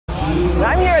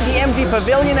I'm here at the MG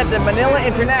Pavilion at the Manila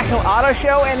International Auto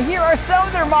Show, and here are some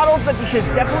of their models that you should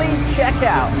definitely check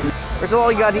out. First of all,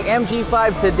 you got the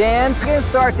MG5 sedan. It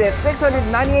starts at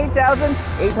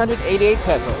 698,888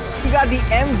 pesos. You got the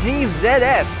MG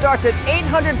ZS, starts at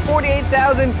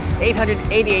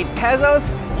 848,888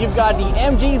 pesos. You've got the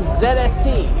MG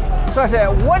ZST, starts at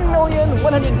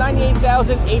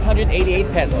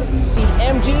 1,198,888 pesos. The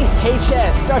MG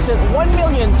HS starts at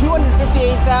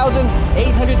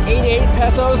 1,258,888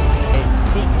 pesos.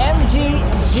 The MG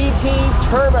GT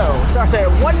Turbo starts at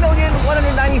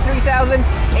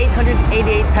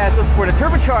 1,193,888 pesos for the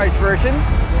turbocharged version.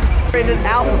 Rated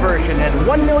Alpha version at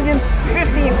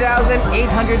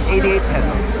 1,015,888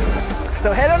 pesos.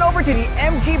 So head on over to the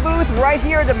MG booth right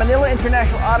here at the Manila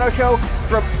International Auto Show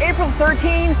from April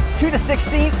 13 to the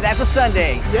 16th. That's a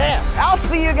Sunday. Yeah. I'll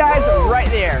see you guys right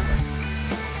there.